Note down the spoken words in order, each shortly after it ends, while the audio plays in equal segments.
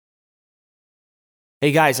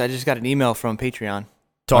Hey guys, I just got an email from Patreon.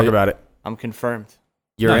 Talk about it. I'm confirmed.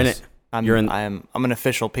 You're in it. I'm an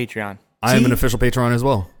official Patreon. I am an official Patreon as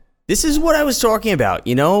well. This is what I was talking about.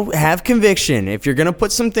 Have conviction. If you're going to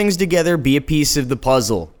put some things together, be a piece of the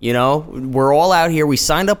puzzle. We're all out here. We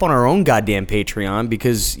signed up on our own goddamn Patreon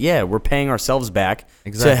because, we're paying ourselves back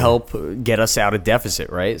to help get us out of deficit,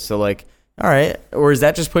 right? So, all right. Or is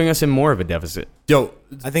that just putting us in more of a deficit? Yo,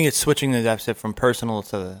 I think it's switching the deficit from personal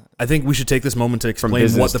to the... I think we should take this moment to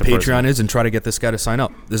explain what the Patreon is and try to get this guy to sign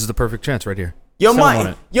up. This is the perfect chance right here.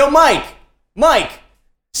 Mike,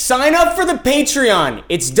 sign up for the Patreon.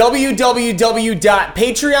 It's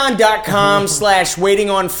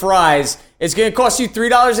www.patreon.com/waitingonfries. It's going to cost you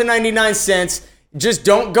 $3.99. Just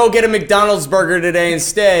don't go get a McDonald's burger today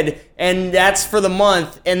instead, and that's for the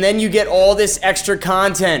month. And then you get all this extra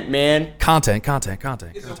content, man. Content.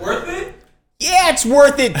 Is it worth it? Yeah, it's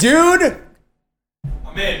worth it, dude.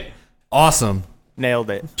 I'm in. Awesome. Nailed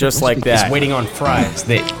it. Just like that. It's waiting on fries.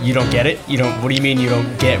 You don't get it? What do you mean you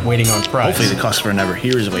don't get waiting on fries? Hopefully the customer never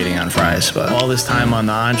hears waiting on fries, but all this time on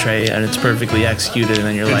the entree and it's perfectly executed and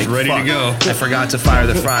then you're like, ready to go. I forgot to fire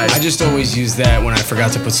the fries. I just always use that when I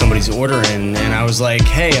forgot to put somebody's order in, and I was like,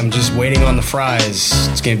 hey, I'm just waiting on the fries.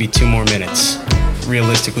 It's going to be 2 more minutes.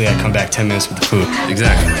 Realistically, I come back 10 minutes with the food.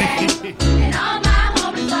 Exactly. And all my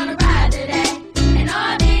homies on the ride today. And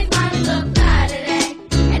all these mommies look fly today.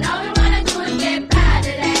 And all we wanna do is get by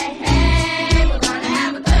today. Hey, we're gonna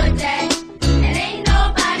have a good day. And ain't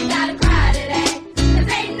nobody gotta cry today. 'Cause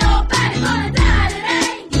ain't nobody gonna die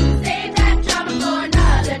today. You can save that drama for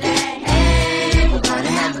another day. Hey, we're gonna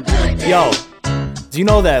have a good day. Yo, do you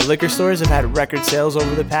know that liquor stores have had record sales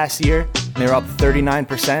over the past year? They're up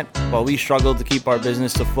 39%, while we struggled to keep our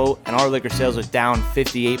business afloat, and our liquor sales are down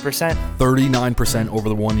 58%. 39% over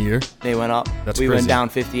the 1 year. They went up. That's we crazy. went down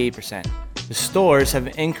 58%. The stores have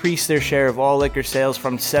increased their share of all liquor sales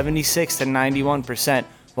from 76 to 91%,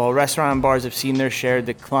 while restaurant and bars have seen their share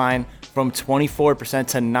decline from 24%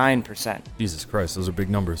 to 9%. Jesus Christ, those are big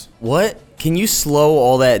numbers. What? Can you slow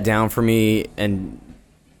all that down for me and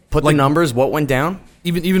put the numbers? What went down?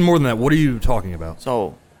 Even more than that, what are you talking about?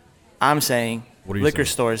 So I'm saying What are you liquor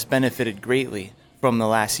saying? stores benefited greatly from the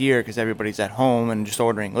last year because everybody's at home and just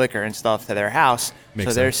ordering liquor and stuff to their house. Makes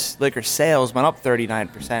so their sense. liquor sales went up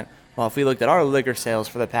 39%. Well, if we looked at our liquor sales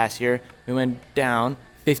for the past year, we went down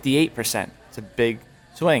 58%. It's a big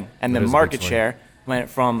swing. And That the is a big market swing. share went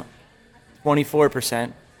from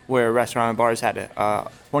 24%, where restaurant and bars had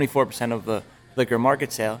 24% of the liquor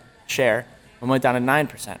market share, and went down to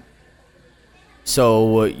 9%.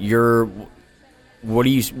 So what are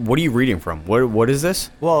you reading from? What is this?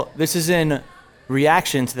 Well, this is in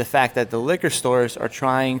reaction to the fact that the liquor stores are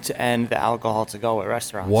trying to end the alcohol to go at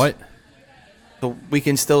restaurants. What? So we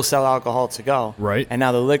can still sell alcohol to go. Right. And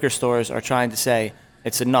now the liquor stores are trying to say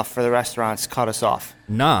it's enough for the restaurants, cut us off.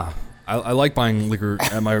 Nah. I like buying liquor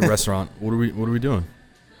at my restaurant. What are we doing?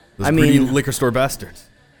 Those I greedy mean- liquor store bastards.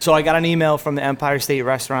 So I got an email from the Empire State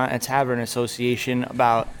Restaurant and Tavern Association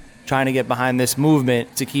about trying to get behind this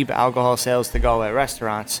movement to keep alcohol sales to go at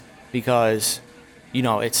restaurants because,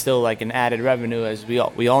 it's still like an added revenue. As we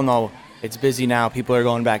all know, it's busy now. People are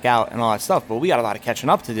going back out and all that stuff, but we got a lot of catching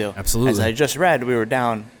up to do. Absolutely. As I just read, we were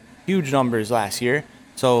down huge numbers last year.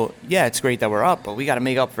 So, yeah, it's great that we're up, but we got to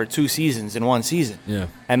make up for 2 seasons in 1 season. Yeah.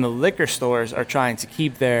 And the liquor stores are trying to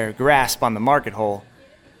keep their grasp on the market hole,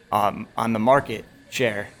 on the market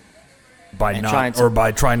share. By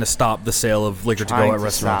trying to stop the sale of liquor to go Trying at to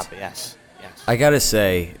restaurants. stop it, yes. I gotta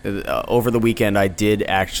say, over the weekend I did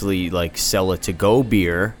actually sell a to-go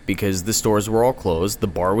beer because the stores were all closed. The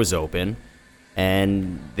bar was open,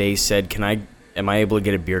 and they said, am I able to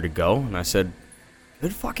get a beer to go? And I said,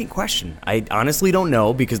 good fucking question. I honestly don't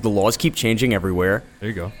know because the laws keep changing everywhere. There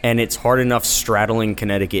you go. And it's hard enough straddling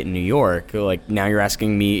Connecticut and New York. Now you're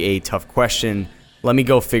asking me a tough question. Let me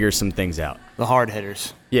go figure some things out. The hard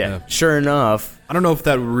hitters. Yeah. Sure enough. I don't know if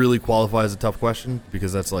that really qualifies as a tough question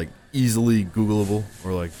because that's easily Googleable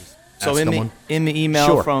or just So ask in someone. the email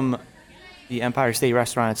Sure. from the Empire State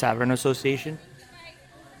Restaurant and Tavern Association,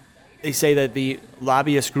 they say that the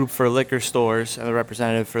lobbyist group for liquor stores and the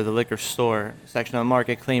representative for the liquor store section of the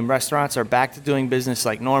market claim restaurants are back to doing business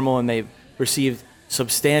like normal and they've received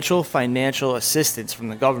substantial financial assistance from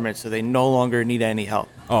the government, so they no longer need any help.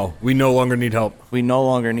 Oh, we no longer need help. We no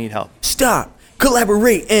longer need help. Stop,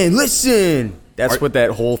 collaborate, and listen. That's what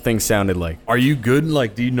that whole thing sounded like. Are you good?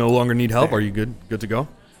 Do you no longer need help? Are you good to go?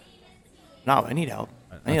 No, I need help.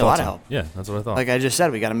 I need a thought lot so. of help. Yeah, that's what I thought. Like I just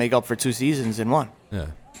said, we got to make up for 2 seasons in 1. Yeah.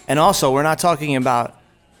 And also, we're not talking about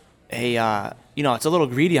it's a little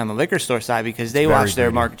greedy on the liquor store side because they very watched their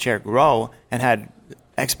greedy. market share grow and had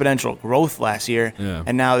exponential growth last year, Yeah.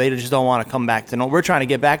 and now they just don't want to come back to normal. We're trying to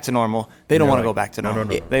get back to normal. They don't Yeah, want to like, go back to no,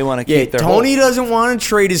 normal. no, no. They want to Yeah, keep their Tony whole- doesn't want to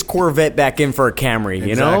trade his Corvette back in for a Camry.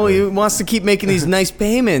 You know, Exactly. he wants to keep making these nice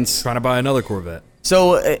payments. Trying to buy another Corvette.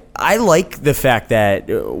 So I like the fact that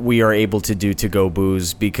we are able to do to-go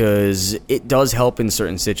booze because it does help in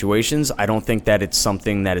certain situations. I don't think that it's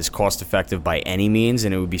something that is cost-effective by any means,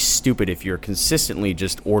 and it would be stupid if you're consistently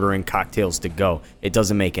just ordering cocktails to go. It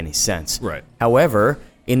doesn't make any sense. Right. However,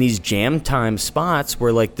 in these jam time spots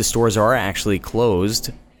where like the stores are actually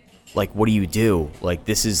closed, like what do? Like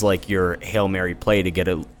this is like your Hail Mary play to get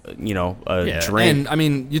a drink. And I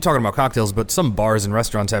mean, you're talking about cocktails, but some bars and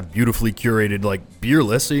restaurants have beautifully curated like beer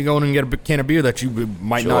lists, so you go in and get a can of beer that you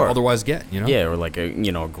might not Sure. otherwise get. You know, Yeah, or like a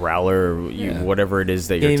growler, or Yeah. whatever it is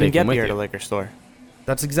that You you're can't even taking get with beer at you. a liquor store.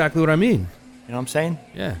 that's exactly what I mean. You know what I'm saying?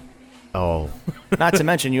 Yeah, Oh, Not to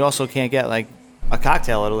mention, you also can't get like a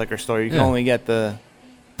cocktail at a liquor store. You can Yeah. only get the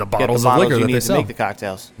bottles of bottles liquor you that need they to sell. make the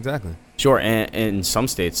cocktails. Exactly. sure. And in some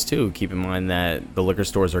states too, keep in mind that the liquor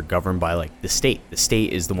stores are governed by like the state. The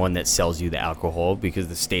state is the one that sells you the alcohol because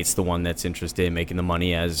the state's the one that's interested in making the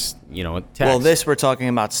money as a tax. Well, this we're talking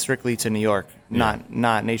about strictly to New York, not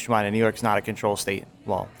nationwide. And New York's not a control state.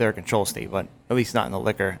 Well, they're a control state, but at least not in the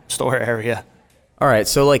liquor store area. All right,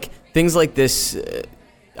 so like things like this,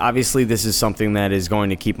 obviously this is something that is going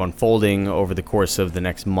to keep unfolding over the course of the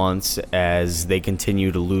next months as they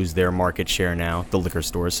continue to lose their market share now, the liquor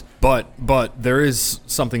stores. But there is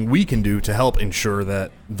something we can do to help ensure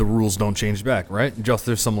that the rules don't change back, right? Just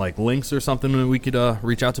there's some like links or something that we could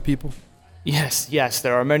reach out to people. Yes,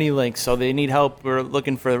 there are many links. So they need help. We're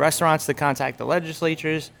looking for the restaurants to contact the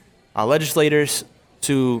legislators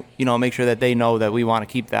to make sure that they know that we want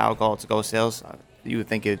to keep the alcohol to go sales. You would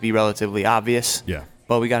think it would be relatively obvious. Yeah.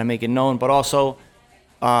 But we got to make it known. But also,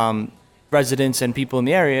 residents and people in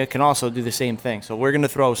the area can also do the same thing. So we're going to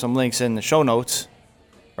throw some links in the show notes,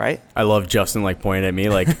 right? I love Justin like pointing at me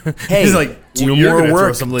like, "Hey, He's like, do "You're more gonna throw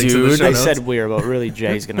work, some links in the dude." show I notes. said we're, but really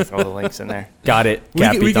Jay's going to throw the links in there. Got it. We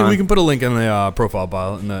Capitan. can put a link in the profile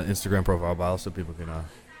bio, in the Instagram profile bio, so people can.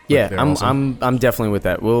 Yeah, click there also. I'm definitely with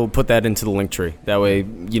that. We'll put that into the link tree. That way,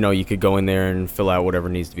 you could go in there and fill out whatever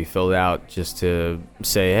needs to be filled out just to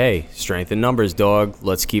say, hey, strength in numbers, dog.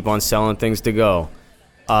 Let's keep on selling things to go.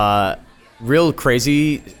 Real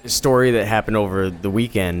crazy story that happened over the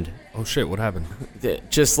weekend. Oh shit! What happened?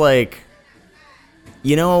 Just like,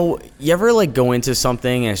 you ever like go into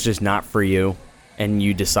something and it's just not for you and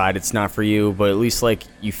you decide it's not for you, but at least like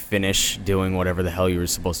you finish doing whatever the hell you were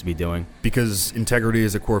supposed to be doing. Because integrity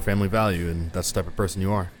is a core family value, and that's the type of person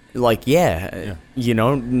you are. Like,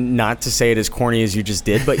 not to say it as corny as you just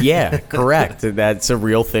did, but yeah, correct. That's a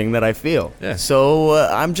real thing that I feel. Yeah. So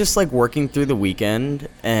I'm just like working through the weekend,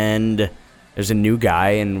 and there's a new guy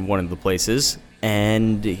in one of the places,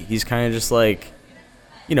 and he's kind of just like,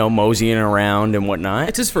 moseying around and whatnot.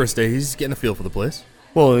 It's his first day. He's getting a feel for the place.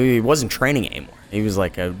 Well, he wasn't training anymore. He was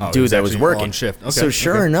like a he dude was that was actually working. on shift. Okay, So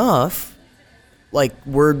sure okay. enough, like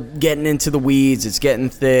we're getting into the weeds. It's getting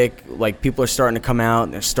thick. Like people are starting to come out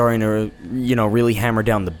and they're starting to, really hammer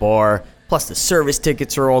down the bar. Plus the service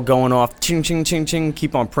tickets are all going off. Ching, ching, ching, ching.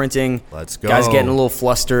 Keep on printing. Let's go. Guys getting a little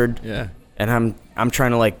flustered. Yeah. And I'm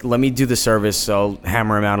trying to like, let me do the service. So I'll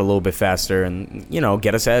hammer him out a little bit faster and,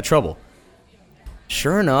 get us out of trouble.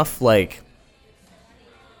 Sure enough, like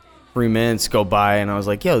 3 minutes go by, and I was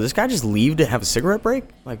like, yo, this guy just leave to have a cigarette break?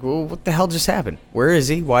 Like, well, what the hell just happened? Where is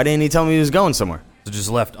he? Why didn't he tell me he was going somewhere? So just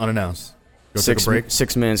left unannounced. Go take a break.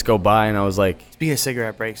 6 minutes go by, and I was like, Speaking of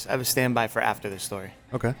cigarette breaks, I have a standby for after this story.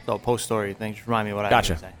 Okay. So post-story thing. Just remind me what I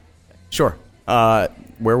Gotcha. was going to say. sure.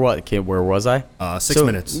 Where was I? 6 So,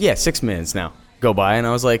 minutes. Yeah, 6 minutes now go by, and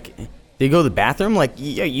I was like, did you go to the bathroom? Like,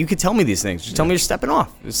 yeah, you could tell me these things. Just tell me you're stepping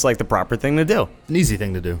off. It's like the proper thing to do. An easy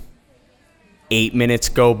thing to do. 8 minutes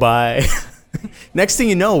go by. Next thing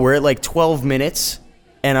you know, we're at like 12 minutes,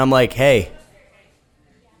 and I'm like, hey,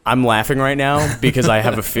 I'm laughing right now because I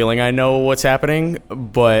have a feeling I know what's happening,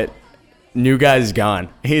 but new guy's gone.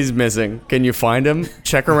 He's missing. Can you find him?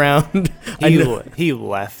 Check around. He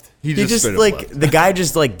left. He just straight up like, left. the guy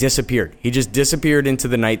just like disappeared. He just disappeared into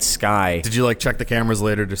the night sky. Did you like check the cameras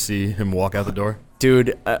later to see him walk out the door?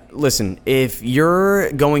 Dude, listen, if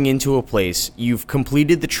you're going into a place, you've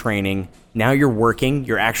completed the training, now you're working,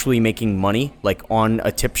 you're actually making money, like on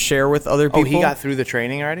a tip share with other people. Oh, he got through the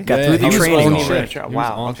training already? Got through the he was training on already. shift. He was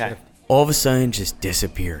Wow, on okay. shift. All of a sudden just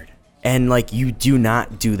disappeared. And like, you do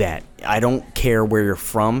not do that. I don't care where you're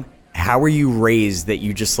from. How are you raised that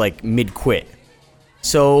you just like mid-quit?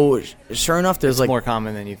 So sure enough, there's like More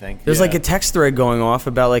common than you think. there's like a text thread going off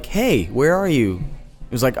about like, hey, where are you?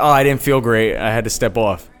 It was like, oh, I didn't feel great. I had to step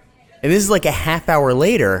off. And this is like a half hour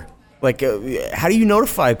later. Like, how do you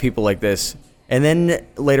notify people like this? And then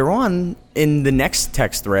later on in the next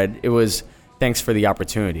text thread, it was, thanks for the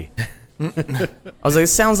opportunity. I was like, it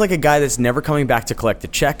sounds like a guy that's never coming back to collect a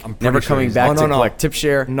check, never sure coming he's- back Oh, no, to no. collect tip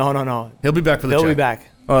share. No. He'll be back for the They'll check. be back.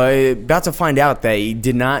 About to find out that he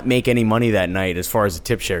did not make any money that night as far as the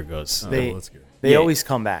tip share goes. They, that's good. they Yeah. always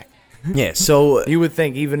come back. Yeah, so You would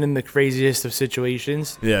think, even in the craziest of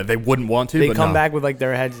situations, Yeah, they wouldn't want to. they but come no. back with like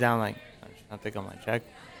their heads down, like, I should not pick up my check.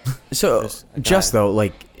 just though,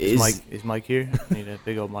 like, Is Mike here? I need a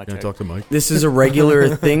big old Mike Can I check. talk to Mike? this is a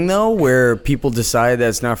regular thing though, where people decide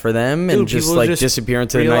that's not for them and Dude, just people like disappear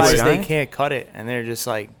into the night realize sky. they can't cut it, and they're just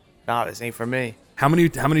like, nah, this ain't for me. How many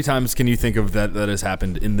times can you think of that has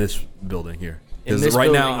happened in this building here? In Because this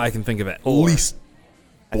right now building, I can think of at 4. least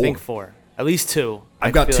I think 4. At least 2. I've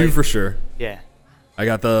I got feel 2 like- for sure. Yeah. I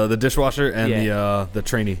got the dishwasher and Yeah. the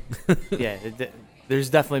trainee. Yeah. There's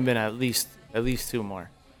definitely been at least 2 more.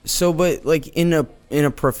 So, but like in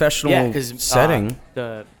a professional Yeah, because setting,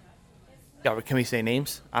 can we say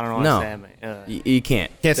names? I don't know what No. to say. you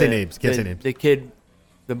can't. Can't say the- names. Can't the- say names. The kid,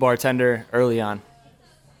 the bartender, early on,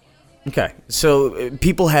 Okay, so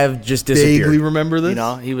people have just disappeared. remember this? you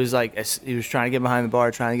know, he was like, he was trying to get behind the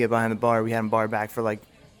bar, We had him bar back for like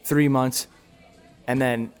 3 months, and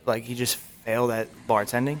then like he just failed at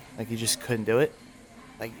bartending. Like he just couldn't do it.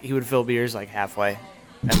 Like he would fill beers like halfway,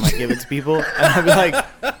 and like give it to people, and I'd be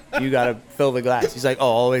like, you gotta fill the glass. He's like, oh,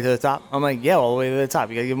 all the way to the top. I'm like, yeah, all the way to the top.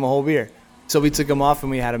 You gotta give him a whole beer. So we took him off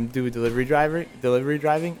and we had him do delivery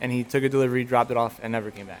driving, and he took a delivery, dropped it off, and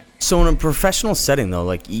never came back. So in a professional setting though,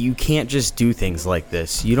 like you can't just do things like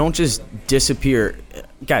this. You don't just disappear.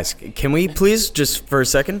 Guys, can we please just for a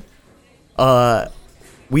second?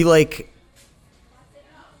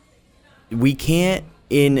 We can't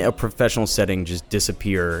in a professional setting just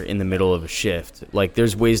disappear in the middle of a shift. Like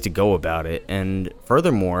there's ways to go about it. And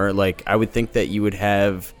furthermore, like I would think that you would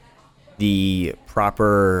have the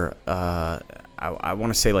proper I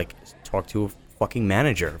want to say like talk to a fucking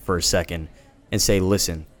manager for a second and say,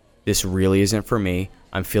 listen, this really isn't for me.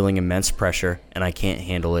 I'm feeling immense pressure and I can't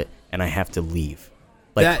handle it and I have to leave.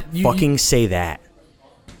 Like That- you- fucking say that.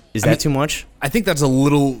 Is that mean- too much? I think that's a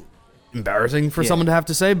little embarrassing for Yeah. someone to have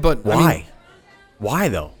to say, but I Why? mean, Why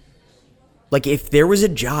though? Like if there was a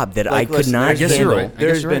job that I Like, could listen, not there's guess been- you're handle, right. I guess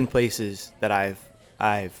There's you're been right. places that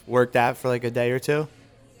I've worked at for like a day or two,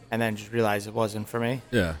 and then just realized it wasn't for me.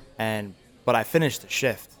 yeah. But I finished the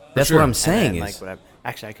shift. that's sure. what I'm And saying then, is like, whatever.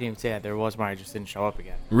 Actually, I couldn't even say that. There was one I just didn't show up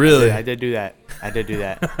again. Really? I did do that. I did do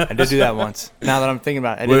that once. Now that I'm thinking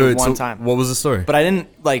about it, I did it one so time. what was the story? But I didn't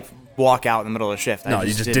like walk out in the middle of the shift. No,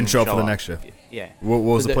 you just didn't show up for the next shift. Yeah. What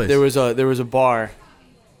was But the place? There was a bar.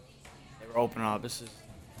 They were opening up. This is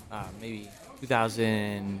maybe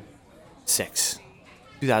 2006.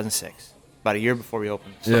 2006. About a year before we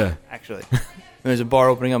opened. So, Yeah. Actually, there was a bar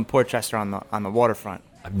opening up in Port Chester on the waterfront.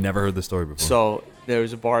 I've never heard this story before. So there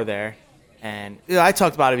was a bar there, and I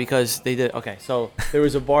talked about it because they did. Okay, so there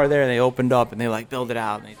was a bar there, and they opened up, and they like built it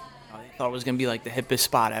out, and they thought it was gonna be like the hippest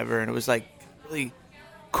spot ever, and it was like really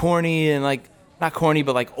corny and like not corny,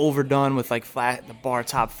 but like overdone with like the bar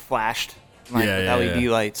top flashed, like Yeah, with yeah, LED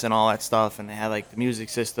yeah. lights and all that stuff, and they had like the music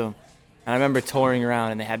system. And I remember touring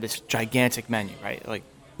around, and they had this gigantic menu, right? Like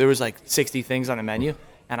there was like 60 things on the menu,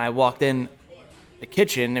 and I walked in the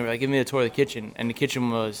kitchen. They were like, "Give me a tour of the kitchen," and the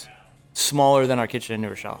kitchen was smaller than our kitchen in New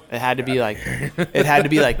Rochelle. It had to be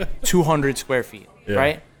like 200 square feet, Yeah.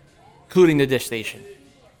 right, including the dish station.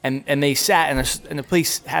 And they sat, and the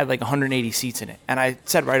place had like 180 seats in it. And I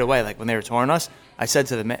said right away, like when they were touring us, I said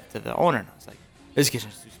to the owner, I was like, "This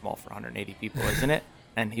kitchen's too small for 180 people, isn't it?"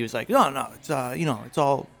 And he was like, "No, it's it's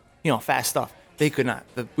all fast stuff." They could not.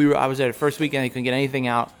 I was there the first weekend. They couldn't get anything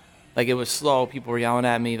out. Like it was slow. People were yelling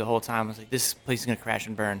at me the whole time. I was like, "This place is gonna crash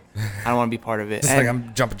and burn. I don't want to be part of it." it's And- like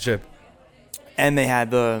I'm jumping ship. and they had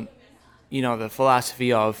the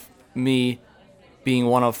philosophy of me being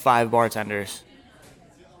one of 5 bartenders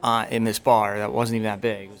in this bar that wasn't even that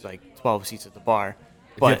big. It was like 12 seats at the bar,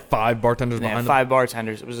 You had but 5 bartenders they had behind 5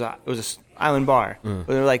 bartenders. It was a island bar, but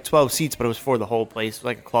there were like 12 seats, but it was for the whole place, it was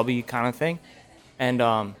like a clubby kind of thing, and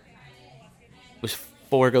it was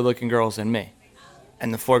 4 good-looking girls and me,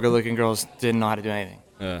 and the 4 good-looking girls didn't know how to do anything.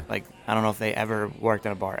 Yeah. Like I don't know if they ever worked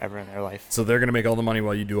in a bar ever in their life. So they're gonna make all the money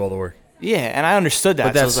while you do all the work. Yeah, and I understood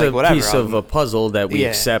that. but so I that's was like, a whatever. piece of I'm- a puzzle that we Yeah.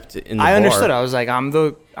 accept in the I bar. understood. I was like,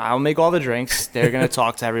 I'll make all the drinks. They're gonna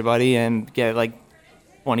talk to everybody and get like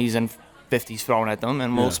 20s and 50s thrown at them,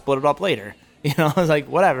 and we'll Yeah. split it up later. I was like,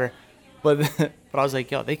 whatever. But I was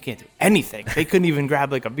like, yo, they can't do anything. They couldn't even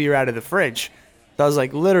grab like a beer out of the fridge. So I was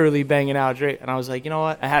like literally banging out drink, and I was like, you know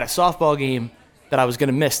what? I had a softball game that I was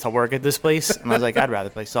gonna miss to work at this place, and I was like, I'd rather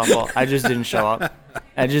play softball. I just didn't show up.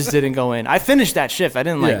 I just didn't go in. I finished that shift. I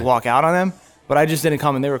didn't Yeah. walk out on them, but I just didn't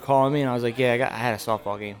come. And they were calling me, and I was like, yeah, I had a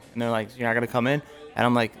softball game, and they're like, you're not gonna come in, and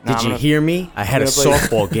I'm like, nah, Did you hear me? I had a gonna play-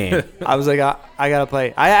 softball game. I was like, I gotta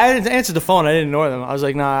play. I answered the phone. I didn't ignore them. I was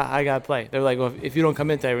like, nah, I gotta play. They were like, well, if you don't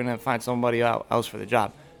come in today, we're gonna find somebody else for the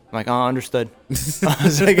job. I'm like, oh, understood. I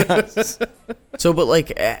was like, So, but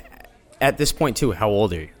like at this point too, how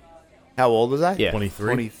old are you? how old was I? Yeah.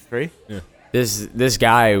 23. 23. This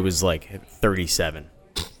guy was like 37.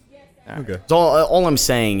 Okay. So all I'm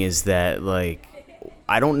saying is that, like,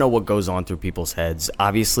 I don't know what goes on through people's heads.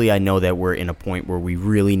 Obviously, I know that we're in a point where we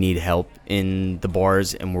really need help in the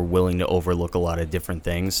bars, and we're willing to overlook a lot of different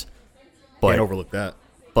things. Can't But overlook that.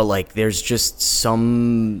 like, there's just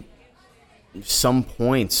some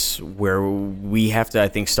points where we have to, I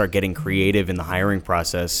think, start getting creative in the hiring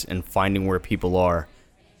process and finding where people are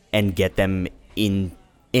and get them in.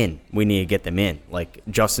 We need to get them in. Like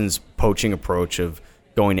Justin's poaching approach of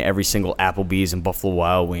going to every single Applebee's and Buffalo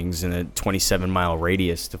Wild Wings in a 27-mile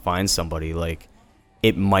radius to find somebody. Like,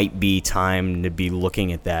 it might be time to be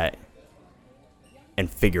looking at that and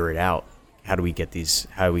figure it out. How do we get these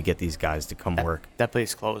guys to come work? That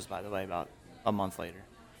place closed, by the way, about a month later.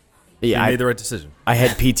 You Yeah, made the right decision. I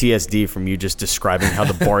had PTSD from you just describing how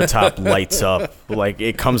the bar top lights up. Like,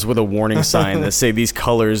 it comes with a warning sign that say these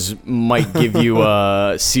colors might give you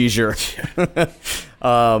a seizure.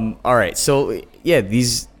 All right, so yeah,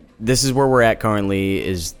 this is where we're at currently,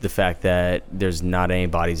 is the fact that there's not any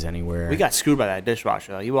bodies anywhere. We got screwed by that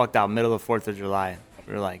dishwasher. Though. He walked out middle of 4th of July.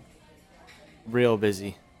 We were like, real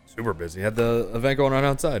busy. Super busy. Had the event going on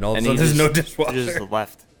outside. All of a And sudden, he there's no just- dishwasher. He just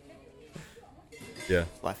left. Yeah.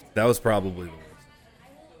 Left. That was probably the worst.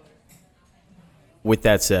 With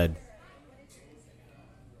that said,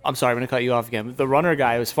 I'm sorry, I'm gonna cut you off again. But the runner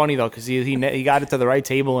guy, it was funny though, because he got it to the right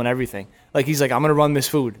table and everything. Like, he's like, I'm gonna run this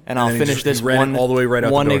food and I'll then he finish just- this he ran it one all the way right out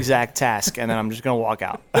the one door. exact task, and then I'm just gonna walk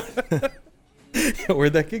out.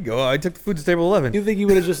 Where'd that kid go? I took the food to table 11. You think he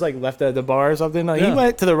would have just like left it at the bar or something? Like, Yeah. he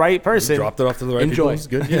went to the right person. Dropped it off to the right Enjoy.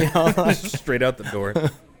 people. It was good. Yeah. Straight out the door.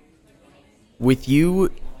 with you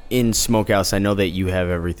in Smokehouse, I know that you have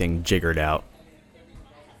everything jiggered out.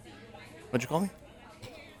 What'd you call me?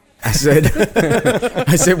 I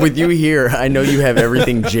said with you here, I know you have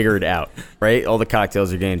everything jiggered out, right? All the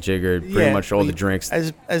cocktails are getting jiggered, pretty much all the drinks.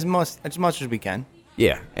 as much as we can.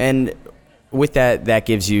 Yeah, and with that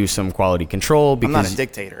gives you some quality control I'm because not a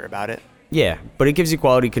dictator about it. yeah, but it gives you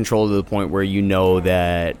quality control to the point where you know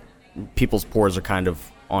that people's pours are kind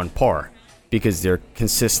of on par because they're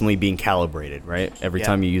consistently being calibrated, right? Every Yeah.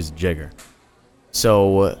 time you use a jigger.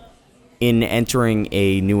 So in entering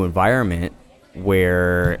a new environment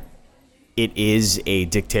where it is a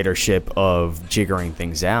dictatorship of jiggering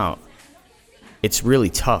things out, it's really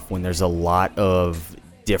tough when there's a lot of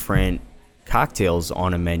different cocktails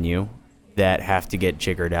on a menu that have to get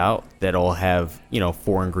jiggered out, that all have,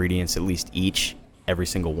 4 ingredients at least each, every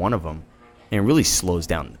single one of them. And it really slows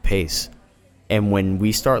down the pace. And when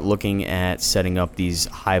we start looking at setting up these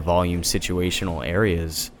high volume situational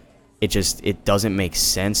areas, it doesn't make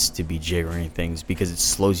sense to be jiggering things because it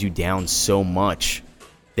slows you down so much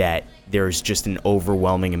that there's just an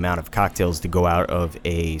overwhelming amount of cocktails to go out of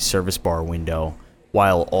a service bar window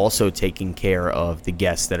while also taking care of the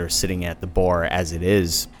guests that are sitting at the bar as it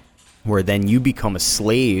is, where then you become a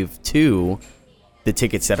slave to the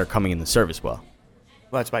tickets that are coming in the service well.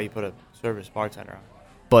 Well, that's why you put a service bartender on.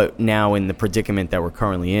 But now in the predicament that we're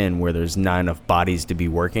currently in, where there's not enough bodies to be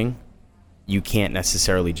working, you can't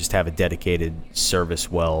necessarily just have a dedicated service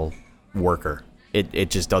well worker. It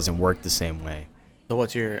just doesn't work the same way. So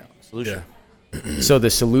what's your solution? So the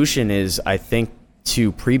solution is, I think,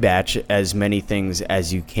 to pre-batch as many things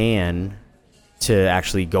as you can to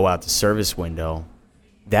actually go out the service window.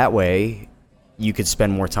 That way, you could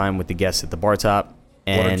spend more time with the guests at the bar top.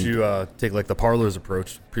 Why And don't you take like the parlor's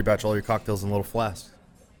approach? Pre-batch all your cocktails in little flasks.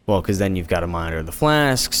 well, because then you've got to monitor the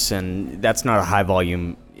flasks, and that's not a high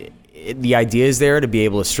volume. The idea is there to be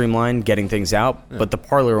able to streamline getting things out, but the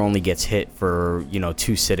parlor only gets hit for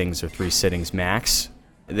 2 sittings or 3 sittings max.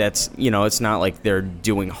 That's it's not like they're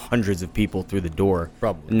doing hundreds of people through the door.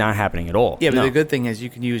 Probably. Not happening at all. Yeah, but No. the good thing is you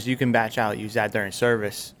can batch out, use that during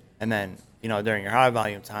service, and then during your high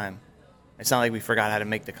volume time, it's not like we forgot how to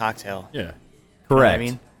make the cocktail. Yeah. Correct. I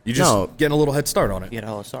mean? You just No. getting a little head start on it. You get a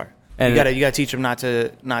whole start. And- you gotta teach them not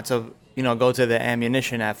to go to the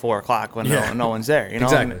ammunition at 4 o'clock when Yeah. no one's there.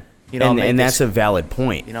 Exactly. and that's a valid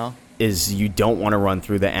point. is you don't want to run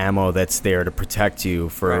through the ammo that's there to protect you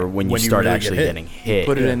for Right. when you When you start really actually get hit. getting hit.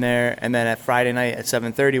 Put it in there, and then at Friday night at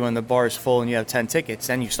 7:30, when the bar is full and you have 10 tickets,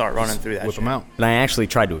 then you start running through that. Whip shit. them out. And I actually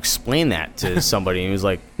tried to explain that to somebody, and he was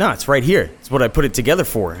like, "No, it's right here. It's what I put it together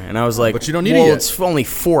for." And I was like, But you don't need it well, yet." it's only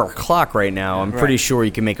 4 o'clock right now. I'm pretty Right. sure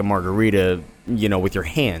you can make a margarita, with your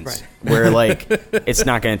hands, Right. where like it's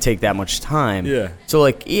not going to take that much time. Yeah. So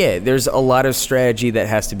like, yeah, there's a lot of strategy that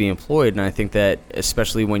has to be employed, and I think that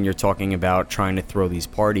especially when you're talking about trying to throw these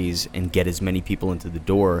parties and get as many people into the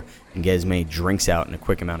door and get as many drinks out in a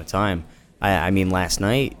quick amount of time. I mean, last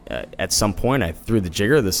night, at some point, I threw the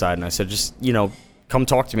jigger to the side and I said, just, come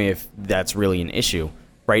talk to me if that's really an issue.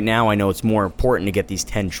 Right now, I know it's more important to get these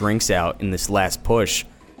 10 drinks out in this last push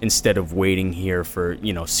instead of waiting here for,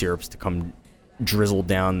 syrups to come drizzle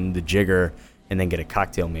down the jigger and then get a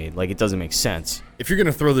cocktail made. Like, it doesn't make sense. If you're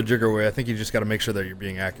gonna throw the jigger away, I think you just got to make sure that you're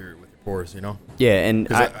being accurate with your pours. Yeah, and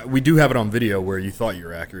Because we do have it on video where you thought you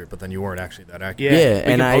were accurate, but then you weren't actually that accurate. Yeah, yeah,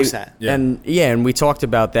 we and can post that. Yeah. and we talked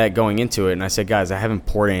about that going into it, and I said, guys, I haven't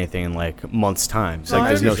poured anything in like months' time. So No, like, I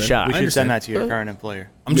there's no understand. shot. We I should understand. send that to your current employer.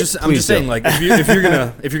 I'm just please saying, do. like, if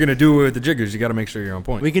you're gonna do it with the jiggers, you got to make sure you're on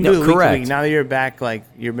point. We can No, do it week to correct. week. Now that you're back, like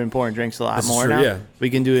you've been pouring drinks a lot This is more true, now. yeah.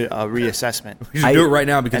 We can do a reassessment. You should I- do it right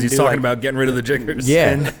now because and he's do, talking like- about getting rid of the jiggers.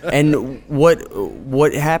 Yeah, and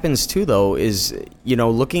what happens too though is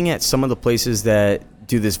looking at some of the places that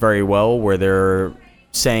do this very well, where they're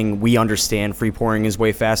saying we understand free pouring is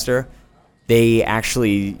way faster, they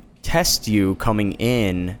actually test you coming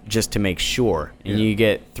in just to make sure, and Yeah. you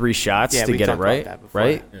get 3 shots Yeah, to we get it talked right, about that before.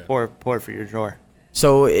 right? Yeah. Pour for your drawer.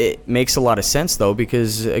 So it makes a lot of sense though,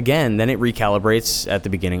 because again, then it recalibrates at the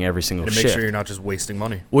beginning of every single To make shift. sure you're not just wasting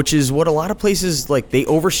money. Which is what a lot of places, like, they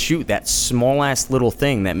overshoot that small ass little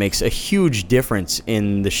thing that makes a huge difference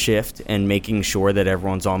in the shift and making sure that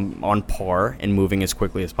everyone's on par and moving as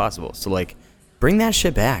quickly as possible. So like, bring that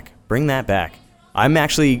shit back. Bring that back. I'm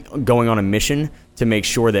actually going on a mission to make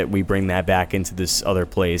sure that we bring that back into this other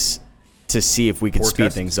place to see if we can Pour speed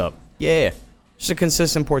test? things up. Yeah. Just a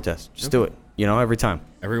consistent pour test. Just do it. Every time.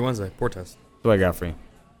 Every Wednesday, pour test. That's what I got for you.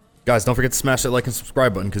 Guys, don't forget to smash that like and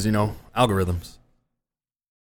subscribe button because algorithms.